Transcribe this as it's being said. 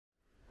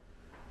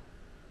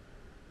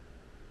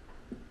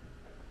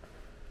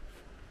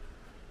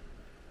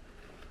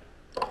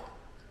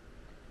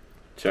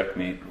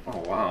Checkmate. Oh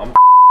wow, I'm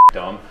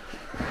dumb.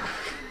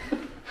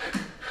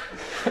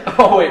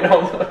 Oh wait, no.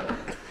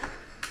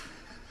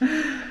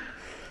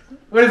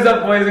 What is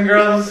up, boys and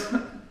girls?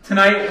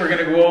 Tonight we're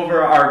going to go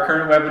over our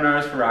current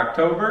webinars for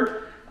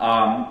October.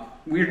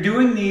 We're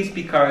doing these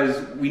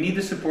because we need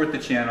to support the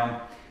channel.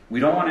 We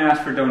don't want to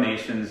ask for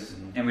donations,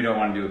 and we don't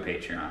want to do a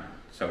Patreon.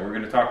 So we're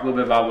going to talk a little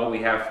bit about what we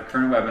have for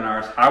current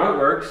webinars, how it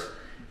works,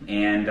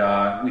 and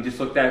we just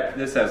looked at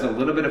this as a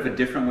little bit of a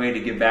different way to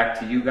give back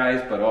to you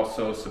guys, but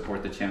also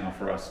support the channel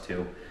for us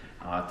too,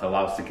 to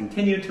allow us to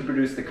continue to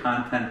produce the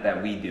content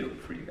that we do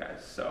for you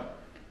guys. So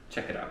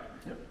check it out.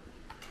 Yep.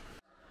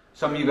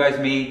 Some of you guys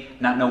may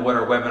not know what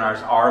our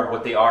webinars are.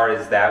 What they are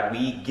is that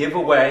we give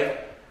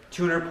away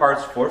tuner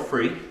parts for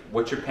free.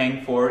 What you're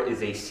paying for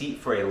is a seat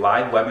for a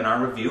live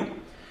webinar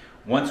review.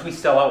 Once we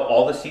sell out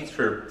all the seats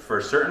for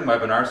a certain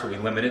webinar, so we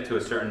limit it to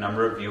a certain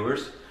number of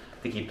viewers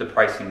to keep the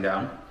pricing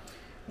down.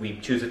 We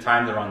choose a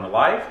time to run the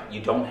live. You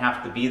don't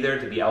have to be there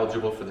to be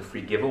eligible for the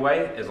free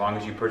giveaway. As long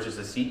as you purchase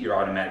a seat, you're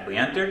automatically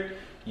entered.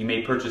 You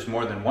may purchase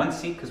more than one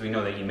seat because we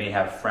know that you may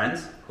have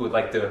friends who would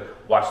like to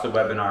watch the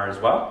webinar as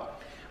well.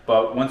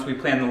 But once we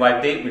plan the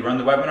live date, we run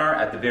the webinar.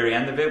 At the very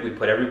end of it, we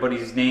put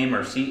everybody's name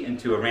or seat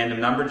into a random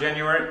number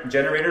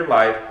generator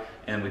live,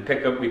 and we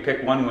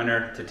pick one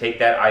winner to take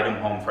that item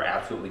home for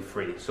absolutely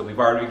free. So we've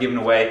already given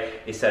away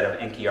a set of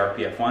Enki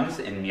RPF1s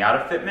in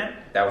Miata fitment.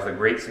 That was a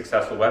great,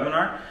 successful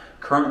webinar.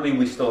 Currently,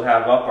 we still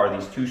have up are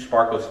these two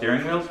Sparco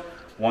steering wheels.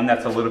 One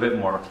that's a little bit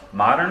more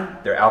modern.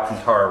 They're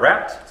Alcantara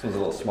wrapped. This one's a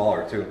little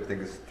smaller too. I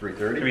think it's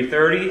 330.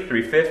 330,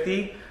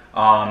 350.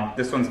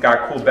 This one's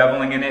got cool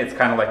beveling in it. It's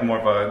kind of like more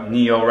of a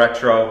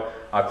neo-retro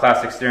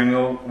classic steering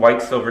wheel.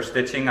 White silver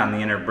stitching on the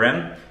inner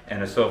brim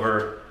and a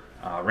silver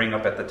ring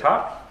up at the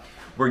top.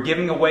 We're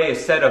giving away a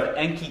set of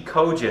Enki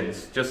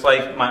Kojins, just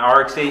like my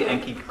RX-8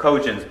 Enki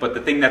Kojins. But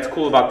the thing that's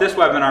cool about this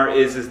webinar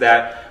is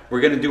that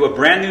we're going to do a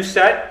brand new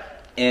set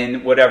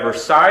in whatever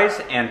size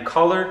and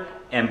color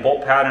and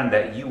bolt pattern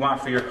that you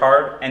want for your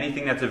card.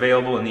 Anything that's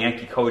available in the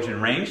Enki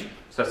Kojin range.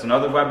 So that's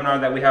another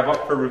webinar that we have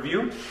up for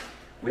review.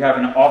 We have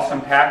an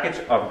awesome package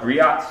of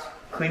Griot's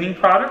cleaning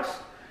products,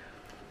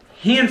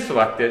 hand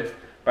selected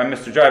by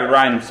Mr. Driver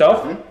Ryan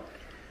himself.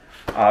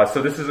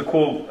 So this is a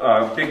cool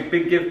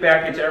big gift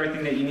package,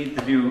 everything that you need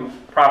to do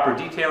proper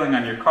detailing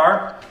on your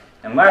car.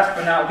 And last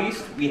but not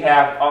least, we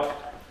have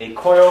up a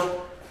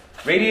coil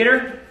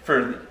radiator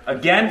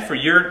for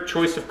your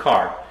choice of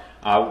car.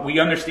 We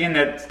understand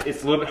that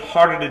it's a little bit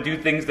harder to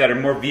do things that are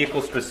more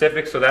vehicle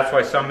specific, so that's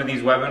why some of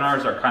these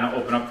webinars are kind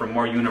of open up for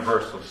more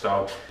universal.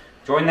 So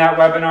join that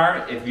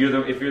webinar. If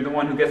you're the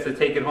one who gets to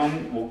take it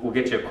home, we'll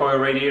get you a coil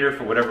radiator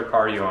for whatever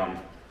car you own.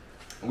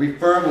 We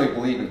firmly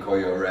believe in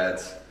coil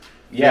rads.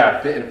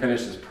 Yeah, fit and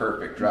finish is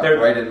perfect. Drop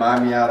right in my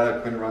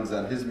Miata. Quinn runs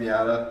on his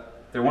Miata.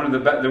 They're one of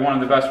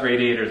the best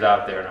radiators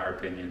out there in our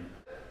opinion.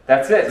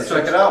 That's it. So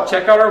check it out.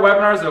 Check out our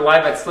webinars. They're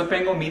live at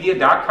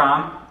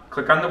slipanglemedia.com.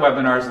 Click on the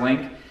webinars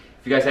link.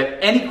 If you guys have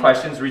any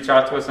questions, reach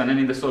out to us on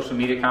any of the social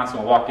media accounts and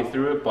we'll walk you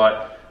through it.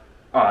 But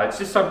it's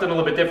just something a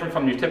little bit different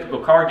from your typical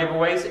car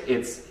giveaways.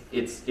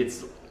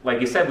 It's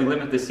like you said, we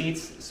limit the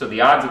seats, so the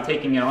odds of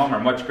taking it home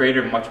are much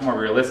greater, much more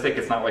realistic.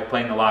 It's not like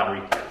playing the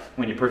lottery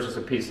when you purchase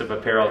a piece of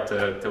apparel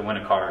to win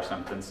a car or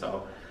something.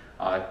 So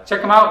check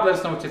them out, let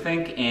us know what you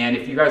think, and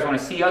if you guys want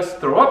to see us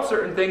throw up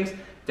certain things,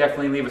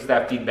 definitely leave us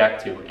that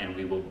feedback too, and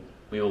we will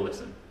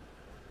listen.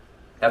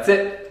 That's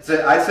it. That's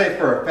it. I say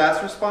for a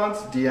fast response,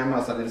 DM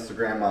us on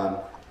Instagram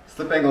on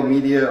Slip Angle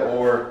Media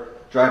or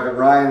Drive It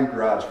Ryan,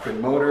 Garage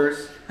Quinn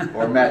Motors,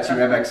 or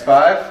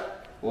Matt2MX5.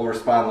 We'll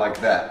respond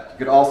like that. You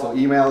could also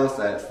email us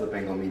at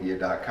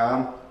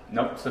slipanglemedia.com.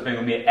 Nope,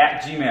 slipanglemedia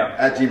at Gmail.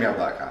 At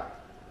gmail.com.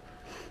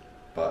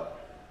 But,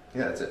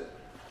 yeah, that's it.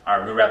 All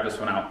right, we'll wrap this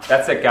one out.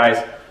 That's it,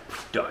 guys.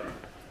 Done.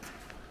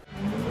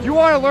 Do you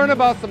want to learn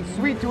about some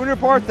sweet tuner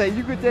parts that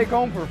you could take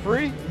home for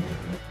free?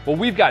 Well,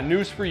 we've got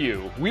news for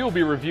you. We will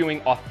be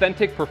reviewing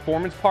authentic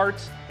performance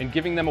parts and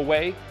giving them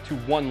away to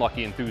one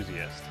lucky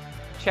enthusiast.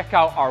 Check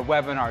out our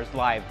webinars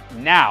live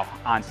now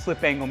on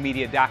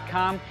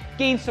slipanglemedia.com.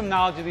 Gain some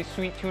knowledge of these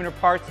sweet tuner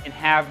parts and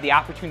have the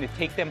opportunity to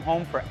take them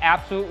home for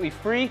absolutely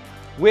free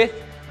with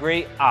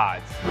great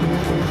odds.